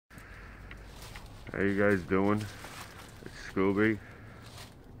How you guys doing? It's Scooby.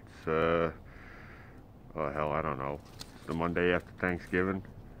 It's oh hell, I don't know. It's the Monday after Thanksgiving.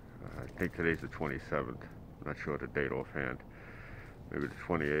 I think today's the 27th. I'm not sure the date offhand. Maybe the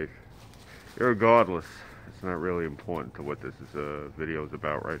 28th. Irregardless, it's not really important to what this video is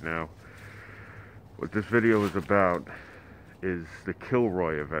about right now. What this video is about is the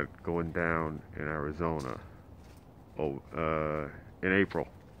Killroy event going down in Arizona in April.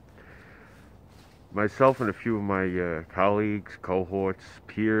 Myself and a few of my colleagues, cohorts,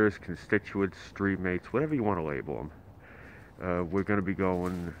 peers, constituents, street mates, whatever you want to label them, we're going to be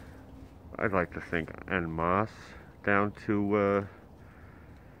going, I'd like to think, en masse down to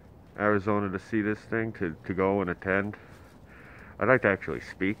Arizona to see this thing, to go and attend. I'd like to actually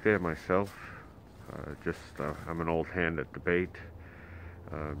speak there myself. I'm an old hand at debate.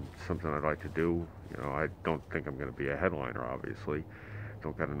 Something I'd like to do. You know, I don't think I'm going to be a headliner, obviously.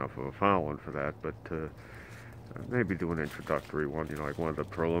 Don't got enough of a following for that, but maybe do an introductory one, you know, like one of the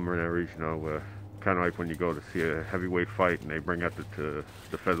preliminaries, you know, kind of like when you go to see a heavyweight fight and they bring out the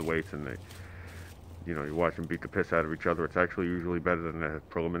featherweights and they, you know, you watch them beat the piss out of each other. It's actually usually better than a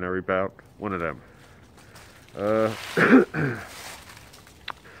preliminary bout. One of them.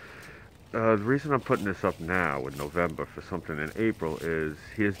 The reason I'm putting this up now in November for something in April is,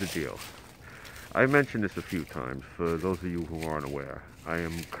 here's the deal. I mentioned this a few times for those of you who aren't aware. I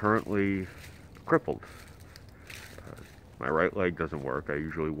am currently crippled. My right leg doesn't work. I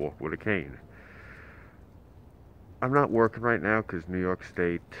usually walk with a cane. I'm not working right now because New York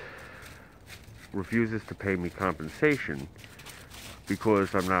State refuses to pay me compensation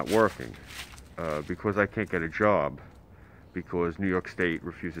because I'm not working, because I can't get a job, because New York State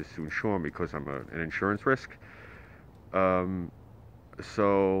refuses to insure me because I'm an insurance risk.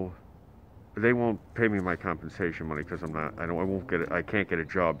 So they won't pay me my compensation money because I can't get a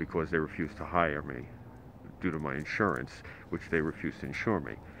job because they refuse to hire me due to my insurance, which they refuse to insure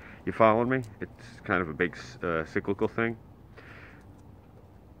me. You following me? It's kind of a big cyclical thing.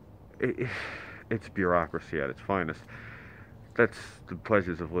 It's bureaucracy at its finest. That's the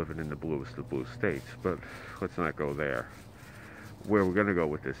pleasures of living in the bluest of blue states, but let's not go there. Where we're going to go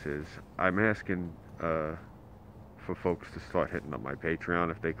with this is, I'm asking for folks to start hitting up my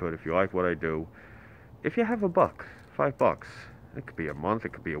Patreon if they could. If you like what I do, if you have $1, $5, it could be a month,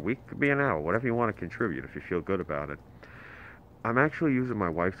 it could be a week, it could be an hour, whatever you want to contribute if you feel good about it. I'm actually using my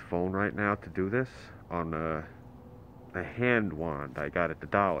wife's phone right now to do this on a hand wand I got at the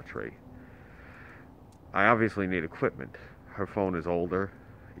Dollar Tree. I obviously need equipment. Her phone is older,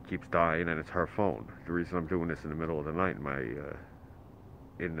 it keeps dying, and it's her phone. The reason I'm doing this in the middle of the night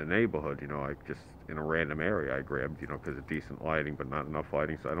in the neighborhood, you know, like just in a random area I grabbed, you know, because of decent lighting, but not enough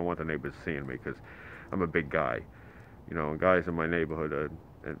lighting, so I don't want the neighbors seeing me, because I'm a big guy. You know, and guys in my neighborhood,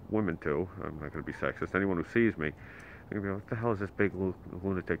 and women too, I'm not going to be sexist, anyone who sees me, they're going to be like, what the hell is this big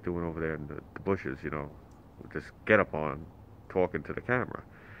lunatic doing over there in the bushes, you know, with this get-up on, talking to the camera.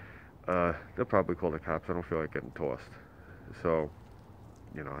 They'll probably call the cops. I don't feel like getting tossed. So,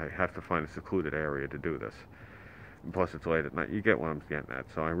 you know, I have to find a secluded area to do this. And plus, it's late at night. You get what I'm getting at.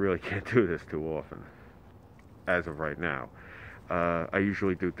 So I really can't do this too often, as of right now. I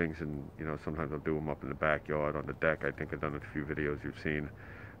usually do things in, you know, sometimes I'll do them up in the backyard, on the deck. I think I've done a few videos you've seen.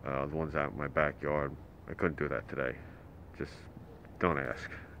 The ones out in my backyard. I couldn't do that today. Just don't ask.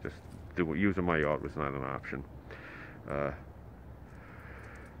 Just using my yard was not an option.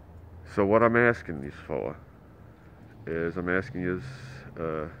 So what I'm asking these for is, I'm asking you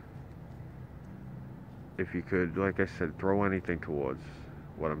if you could, like I said, throw anything towards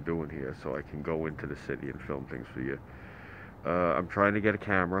what I'm doing here so I can go into the city and film things for you. I'm trying to get a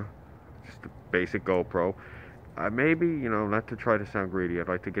camera, just a basic GoPro. Maybe, you know, not to try to sound greedy, I'd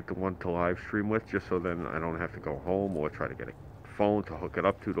like to get the one to live stream with, just so then I don't have to go home or try to get a phone to hook it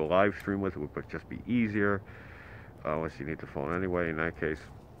up to live stream with. It would just be easier, unless you need the phone anyway in that case.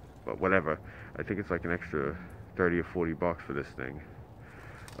 But whatever, I think it's like an extra 30 or 40 bucks for this thing.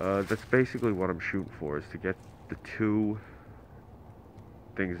 That's basically what I'm shooting for, is to get the two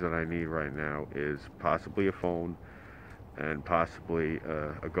things that I need right now, is possibly a phone and possibly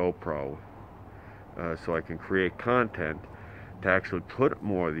a GoPro, so I can create content to actually put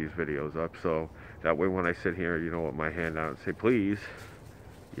more of these videos up, so that way when I sit here, you know, with my hand out and say please,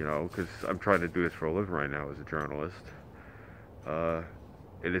 you know, because I'm trying to do this for a living right now as a journalist,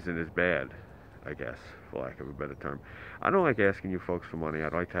 it isn't as bad, I guess, for lack of a better term. I don't like asking you folks for money.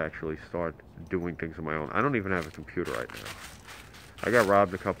 I'd like to actually start doing things on my own. I don't even have a computer right now. I got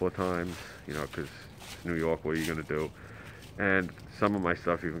robbed a couple of times, you know, because it's New York, what are you going to do? And some of my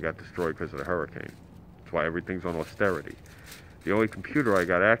stuff even got destroyed because of the hurricane. That's why everything's on austerity. The only computer I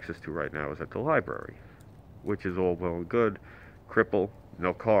got access to right now is at the library, which is all well and good. Cripple,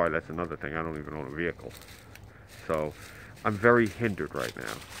 no car, that's another thing. I don't even own a vehicle. So I'm very hindered right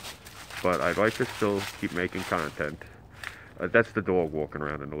now. But I'd like to still keep making content. That's the dog walking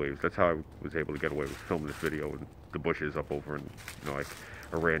around in the leaves. That's how I was able to get away with filming this video in the bushes up over in, like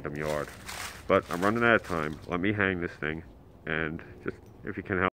a random yard. But I'm running out of time. Let me hang this thing, and just if you can help.